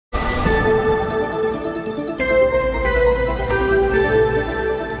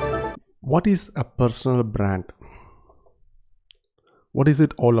What is a personal brand? What is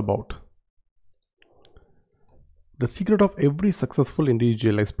it all about? The secret of every successful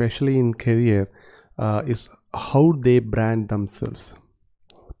individual, especially in career, is how they brand themselves.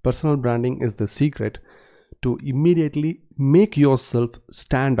 Personal branding is the secret to immediately make yourself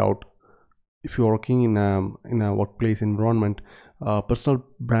stand out. If you're working in a workplace environment, personal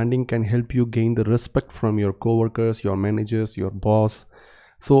branding can help you gain the respect from your coworkers, your managers, your boss.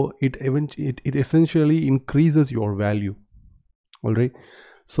 So it essentially increases your value. All right.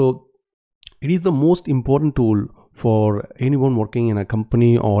 So it is the most important tool for anyone working in a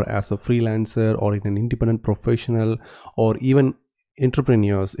company or as a freelancer or in an independent professional or even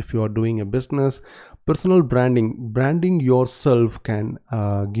entrepreneurs. If you are doing a business, personal branding yourself can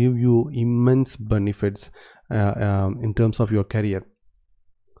give you immense benefits in terms of your career.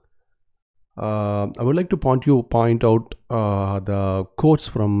 I would like to point out the quotes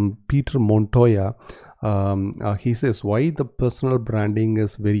from Peter Montoya. He says why the personal branding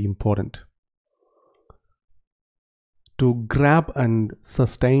is very important: to grab and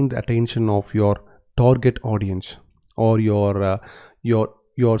sustain the attention of your target audience or your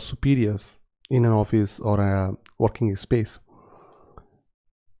superiors in an office or a working space.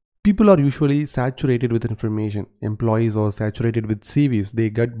 People are usually saturated with information. Employees are saturated with CVs. They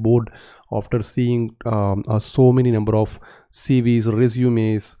get bored after seeing so many number of CVs,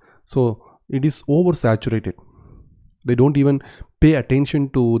 resumes. So it is oversaturated. They don't even pay attention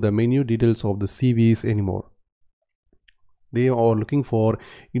to the minute details of the CVs anymore. They are looking for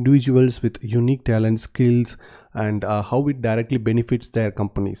individuals with unique talents, skills, and how it directly benefits their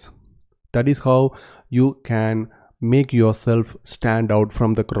companies. That is how you can make yourself stand out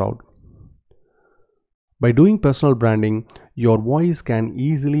from the crowd. By doing personal branding, your voice can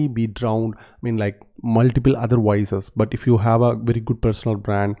easily be drowned, like multiple other voices. But if you have a very good personal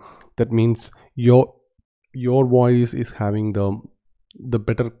brand, that means your voice is having the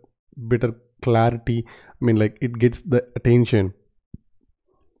better clarity. It gets the attention.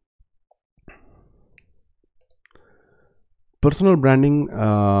 Personal branding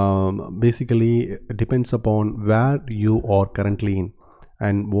basically depends upon where you are currently in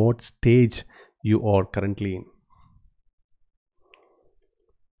and what stage you are currently in.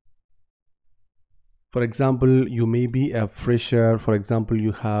 For example, you may be a fresher. For example,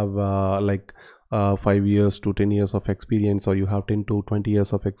 you have 5 years to 10 years of experience, or you have 10 to 20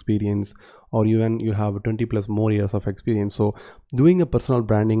 years of experience, or even you have 20 plus more years of experience. So doing a personal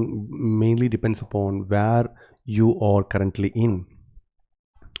branding mainly depends upon where you are currently in.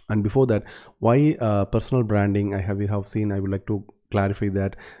 And before that, why personal branding we have seen, I would like to clarify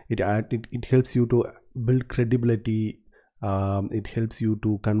that it helps you to build credibility. It helps you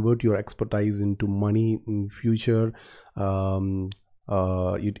to convert your expertise into money in future. It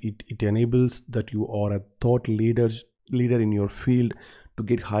enables that you are a thought leader in your field to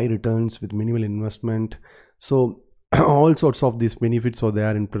get high returns with minimal investment. So all sorts of these benefits are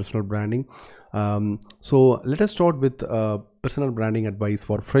there in personal branding. So let us start with personal branding advice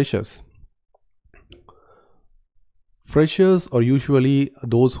for freshers. Freshers are usually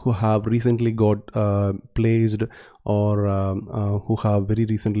those who have recently got placed, or who have very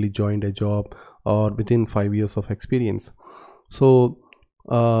recently joined a job, or within 5 years of experience. So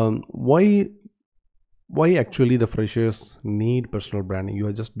why actually the freshers need personal branding? You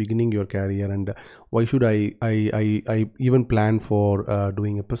are just beginning your career, and why should I even plan for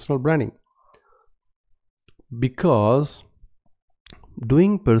doing a personal branding? Because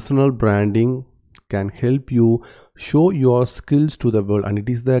doing personal branding can help you show your skills to the world, and it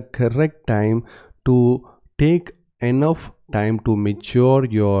is the correct time to take enough time to mature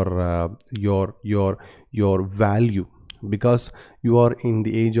your value, because you are in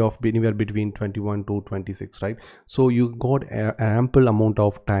the age of anywhere between 21 to 26, right? So you got an ample amount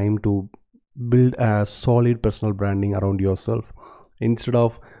of time to build a solid personal branding around yourself. Instead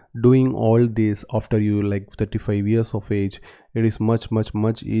of doing all this after you 35 years of age, it is much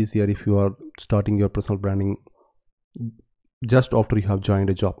easier if you are starting your personal branding just after you have joined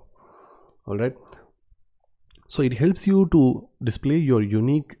a job. All right. So it helps you to display your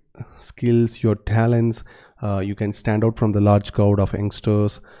unique skills, your talents. You can stand out from the large crowd of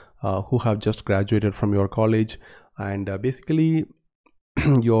youngsters who have just graduated from your college, and basically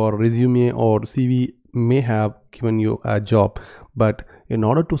your resume or CV may have given you a job, but in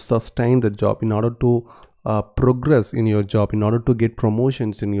order to sustain the job, in order to progress in your job, in order to get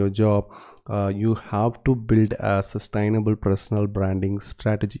promotions in your job, you have to build a sustainable personal branding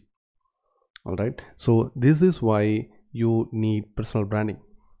strategy. All right. So this is why you need personal branding.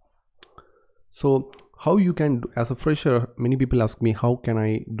 So how you can do, as a fresher, many people ask me, how can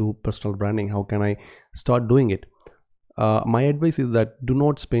I do personal branding, how can I start doing it? My advice is that do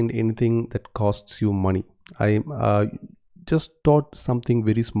not spend anything that costs you money. I just taught something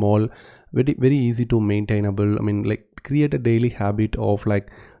very small, very easy to maintainable. I mean, like, create a daily habit of like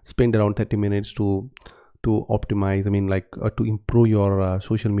spend around 30 minutes to optimize, I mean, like, to improve your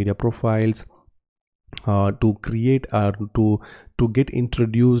social media profiles, to create to get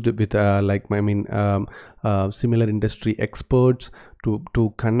introduced with similar industry experts,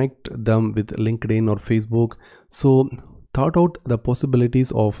 to connect them with LinkedIn or Facebook. So thought out the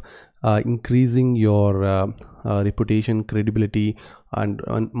possibilities of increasing your reputation, credibility, and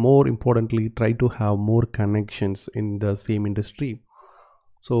more importantly, try to have more connections in the same industry.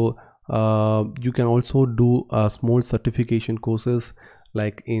 So you can also do small certification courses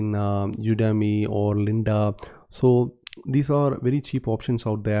like in Udemy or Lynda. So these are very cheap options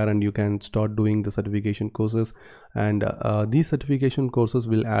out there, and you can start doing the certification courses, and these certification courses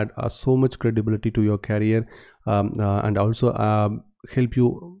will add so much credibility to your career, and also help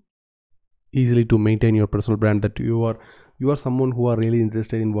you easily to maintain your personal brand, that you are someone who are really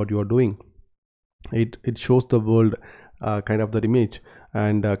interested in what you are doing. It shows the world kind of that image.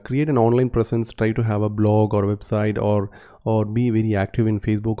 And create an online presence. Try to have a blog or website, or be very active in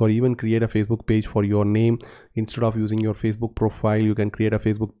Facebook, or even create a Facebook page for your name. Instead of using your Facebook profile, you can create a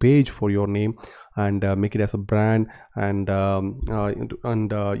Facebook page for your name and make it as a brand. And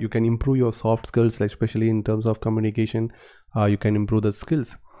you can improve your soft skills, especially in terms of communication. You can improve the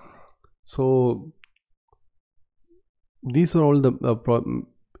skills. So these are all the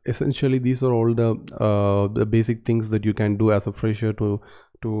essentially these are all the basic things that you can do as a fresher to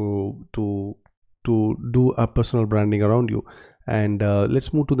do a personal branding around you. And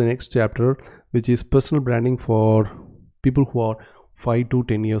let's move to the next chapter, which is personal branding for people who are 5 to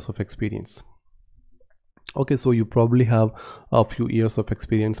 10 years of experience. Okay, so you probably have a few years of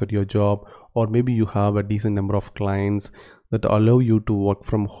experience at your job, or maybe you have a decent number of clients that allow you to work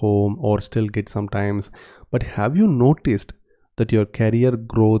from home or still get sometimes. But have you noticed that your career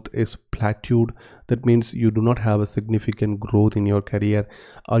growth is plateaued? That means you do not have a significant growth in your career.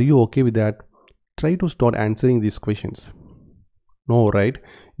 Are you okay with that? Try to start answering these questions. No, right?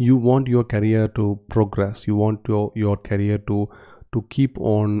 You want your career to progress. You want your career to keep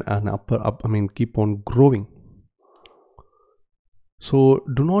on keep on growing. So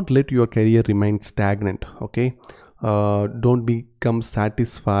do not let your career remain stagnant. Okay, don't become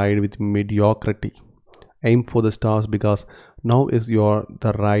satisfied with mediocrity. Aim for the stars, because now is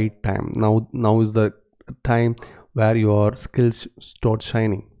the right time. Now is the time where your skills start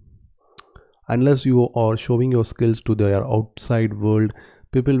shining. Unless you are showing your skills to the outside world,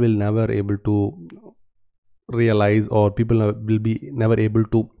 people will never able to realize, or people will be never able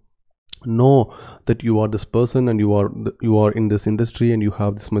to know that you are this person, and you are in this industry, and you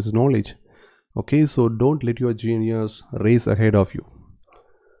have this much knowledge. Okay, so don't let your juniors race ahead of you.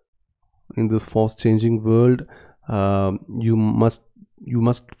 In this fast changing world, you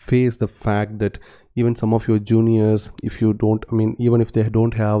must face the fact that even some of your juniors, if you don't, even if they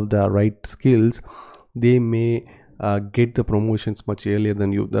don't have the right skills, they may get the promotions much earlier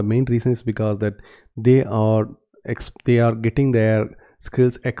than you. The main reason is because that they are getting their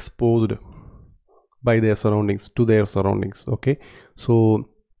skills exposed by their surroundings, to their surroundings. Okay, so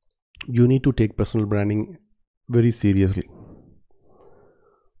you need to take personal branding very seriously.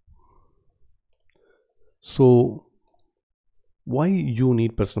 So why you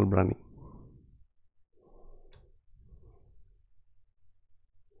need personal branding?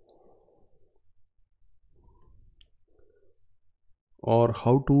 Or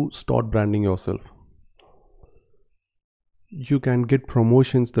how to start branding yourself? You can get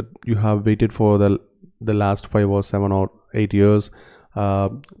promotions that you have waited for the last 5 or 7 or 8 years.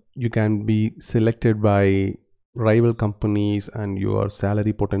 You can be selected by rival companies, and your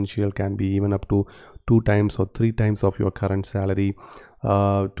salary potential can be even up to 2 times or 3 times of your current salary.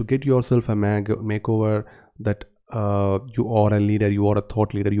 To get yourself a makeover, that you are a leader, you are a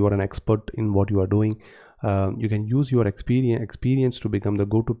thought leader, you are an expert in what you are doing. You can use your experience to become the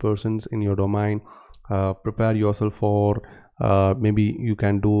go-to persons in your domain. Prepare yourself for maybe you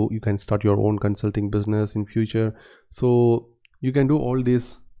can start your own consulting business in future. So you can do all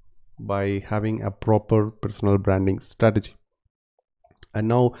this by having a proper personal branding strategy. And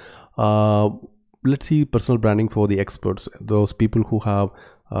now let's see personal branding for the experts, those people who have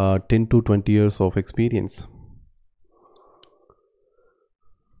 10 to 20 years of experience.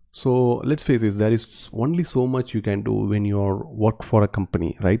 So let's face it, there is only so much you can do when you work for a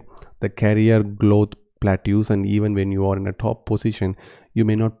company, right? The career plateaus, and even when you are in a top position you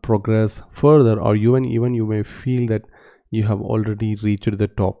may not progress further, or even you may feel that you have already reached the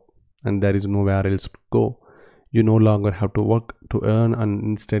top and there is nowhere else to go. You no longer have to work to earn and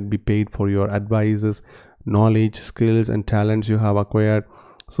instead be paid for your advices, knowledge, skills and talents you have acquired.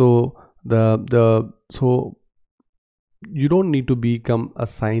 So so you don't need to become a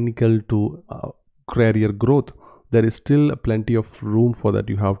cynical to career growth. There is still plenty of room for that.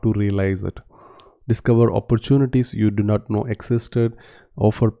 You have to realize it. Discover opportunities you do not know existed.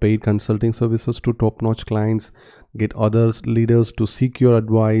 Offer paid consulting services to top-notch clients. Get others leaders to seek your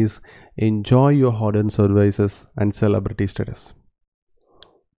advice. Enjoy your hard-earned services and celebrity status.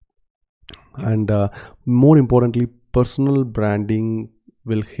 And more importantly, personal branding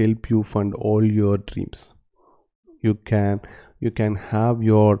will help you fund all your dreams. You can have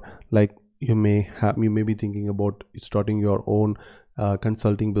your, like, you may be thinking about starting your own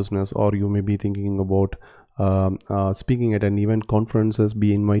consulting business, or you may be thinking about speaking at an event, conferences,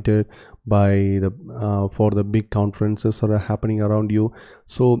 be invited by the for the big conferences that are happening around you.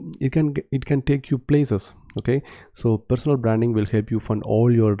 So it can take you places. Okay, so personal branding will help you fund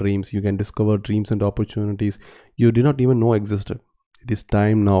all your dreams. You can discover dreams and opportunities you did not even know existed. It is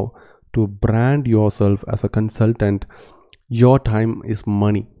time now to brand yourself as a consultant. Your time is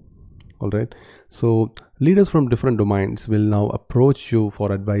money. All right, so leaders from different domains will now approach you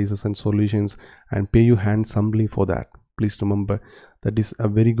for advices and solutions and pay you handsomely for that. Please remember that is a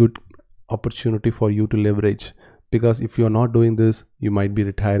very good opportunity for you to leverage, because if you are not doing this, you might be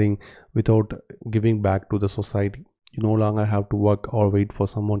retiring without giving back to the society. You no longer have to work or wait for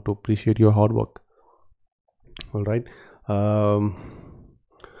someone to appreciate your hard work. All right,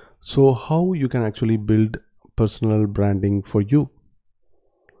 so how you can actually build personal branding for you?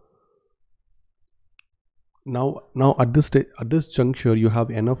 Now at this juncture you have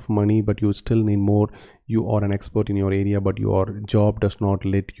enough money, but you still need more. You are an expert in your area, but your job does not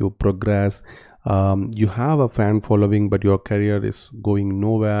let you progress. You have a fan following, but your career is going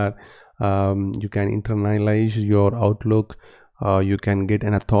nowhere. You can internalize your outlook. You can get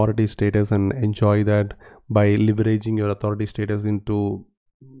an authority status and enjoy that by leveraging your authority status into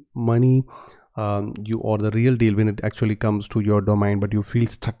money. You are the real deal when it actually comes to your domain, but you feel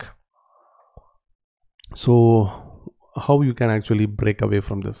stuck. So how you can actually break away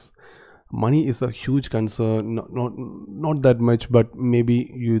from this? Money is a huge concern, not that much, but maybe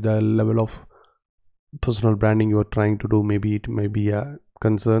you, the level of personal branding you are trying to do, maybe it may be a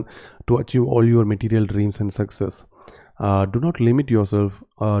concern to achieve all your material dreams and success. Do not limit yourself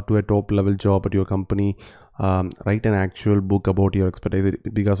to a top level job at your company. Write an actual book about your expertise,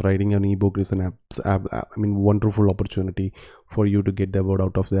 because writing an ebook is an wonderful opportunity for you to get the word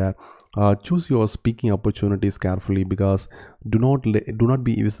out of there. Choose your speaking opportunities carefully, because do not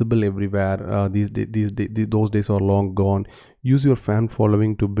be visible everywhere. Those days are long gone. Use your fan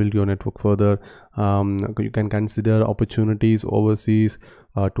following to build your network further. You can consider opportunities overseas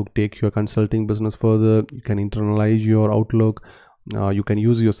to take your consulting business further. You can internalize your outlook. You can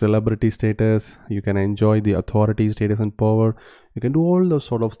use your celebrity status. You can enjoy the authority status and power. You can do all those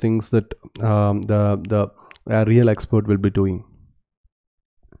sort of things that the real expert will be doing.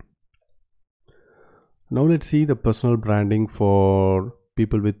 Now let's see the personal branding for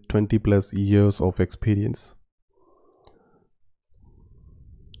people with 20 plus years of experience.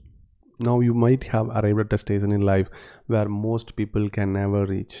 Now you might have arrived at a station in life where most people can never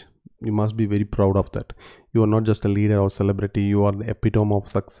reach. You must be very proud of that. You are not just a leader or celebrity, you are the epitome of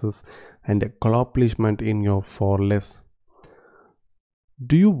success and accomplishment in your for less.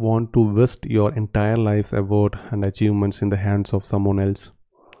 Do you want to waste your entire life's effort and achievements in the hands of someone else?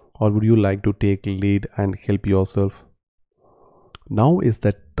 Or would you like to take lead and help yourself? Now is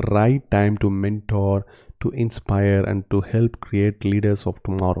the right time to mentor, to inspire, and to help create leaders of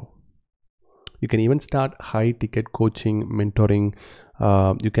tomorrow. You can even start high ticket coaching, mentoring.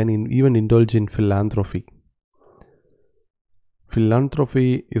 You can even indulge in philanthropy.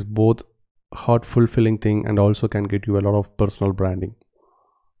 Philanthropy is both heart fulfilling thing and also can get you a lot of personal branding.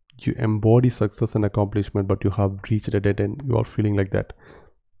 You embody success and accomplishment, but you have reached a dead end. You are feeling like that.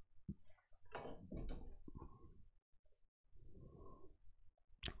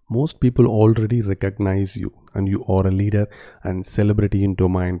 Most people already recognize you and you are a leader and celebrity in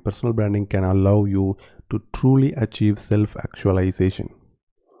domain. Personal branding can allow you to truly achieve self-actualization.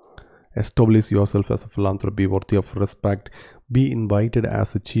 Establish yourself as a philanthropy worthy of respect. Be invited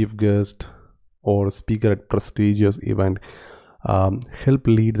as a chief guest or speaker at prestigious event. Help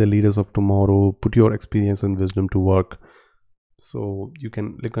lead the leaders of tomorrow. Put your experience and wisdom to work. So you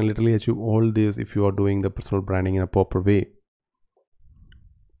can literally achieve all this if you are doing the personal branding in a proper way.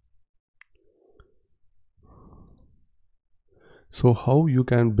 So how you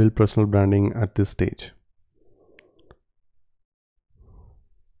can build personal branding at this stage?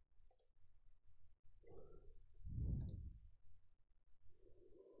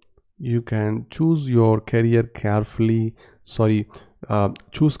 You can choose your career carefully.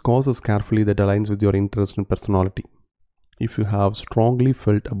 Choose courses carefully that aligns with your interest and personality. If you have strongly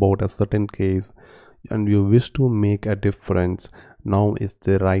felt about a certain case and you wish to make a difference, now is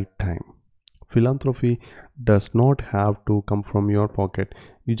the right time. Philanthropy does not have to come from your pocket.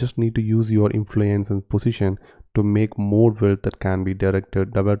 You just need to use your influence and position to make more wealth that can be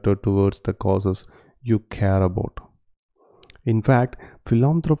diverted towards the causes you care about. In fact,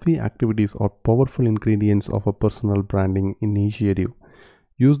 philanthropy activities are powerful ingredients of a personal branding initiative.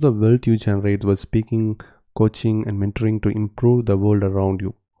 Use the wealth you generate by speaking, coaching, and mentoring to improve the world around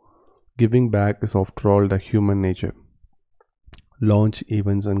you. Giving back is, after all, the human nature. Launch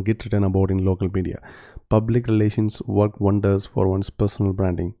events and get written about in local media. Public relations work wonders for one's personal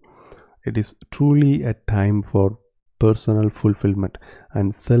branding. It is truly a time for personal fulfillment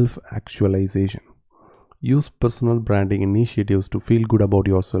and self actualization. Use personal branding initiatives to feel good about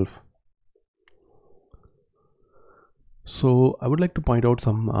yourself. So, I would like to point out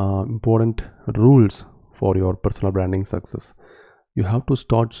some important rules for your personal branding success. You have to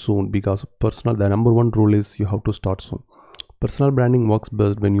start soon, because the number one rule is you have to start soon. Personal branding works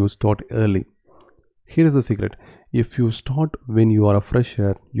best when you start early. Here is the secret: if you start when you are a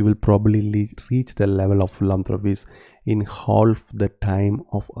fresher, you will probably reach the level of philanthropies in half the time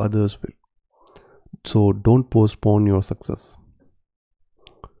of others will. So don't postpone your success.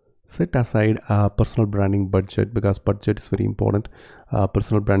 Set aside a personal branding budget, because budget is very important.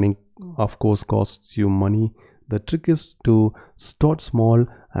 Personal branding, of course, costs you money. The trick is to start small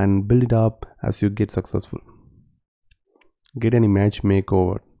and build it up as you get successful. Get an image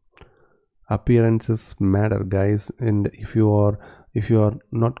makeover. Appearances matter, guys, and if you are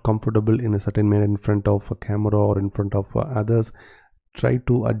not comfortable in a certain manner in front of a camera or in front of others, try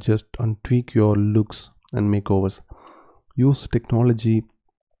to adjust and tweak your looks and makeovers. Use technology,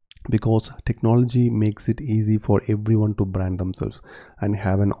 because technology makes it easy for everyone to brand themselves and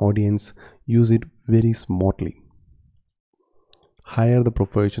have an audience. Use it very smartly. Hire the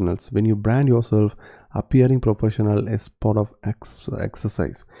professionals. When you brand yourself, appearing professional is part of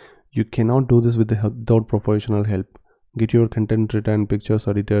exercise. You cannot do this without professional help. Get your content written, pictures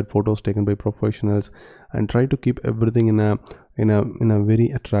edited, photos taken by professionals, and try to keep everything in a very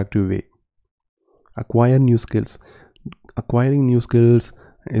attractive way. Acquire new skills. Acquiring new skills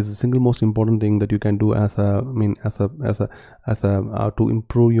is the single most important thing that you can do to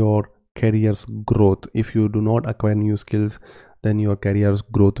improve your career's growth. If you do not acquire new skills, then your career's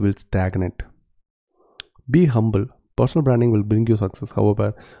growth will stagnate. Be humble. Personal branding will bring you success.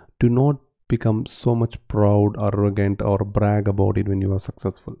 However, do not become so much proud, arrogant, or brag about it when you are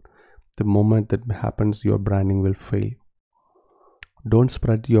successful. The moment that happens, your branding will fail. Don't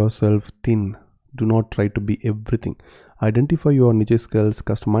spread yourself thin. Do not try to be everything. Identify your niche skills.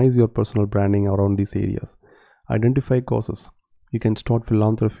 Customize your personal branding around these areas. Identify causes. You can start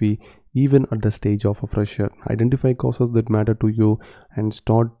philanthropy even at the stage of a fresher. Identify causes that matter to you and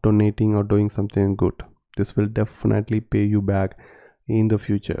start donating or doing something good. This will definitely pay you back in the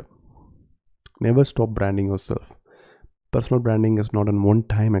future. Never stop branding yourself. Personal branding is not a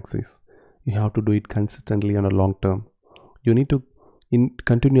one-time exercise. You have to do it consistently on a long term. You need to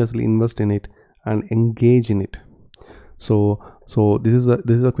continuously invest in it and engage in it. So this is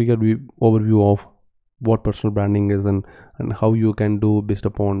a quick overview of what personal branding is, and how you can do based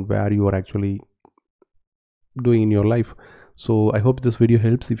upon where you are actually doing in your life. So I hope this video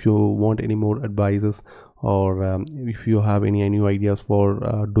helps. If you want any more advices, or if you have any new ideas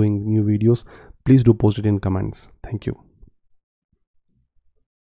for doing new videos, please do post it in comments. Thank you.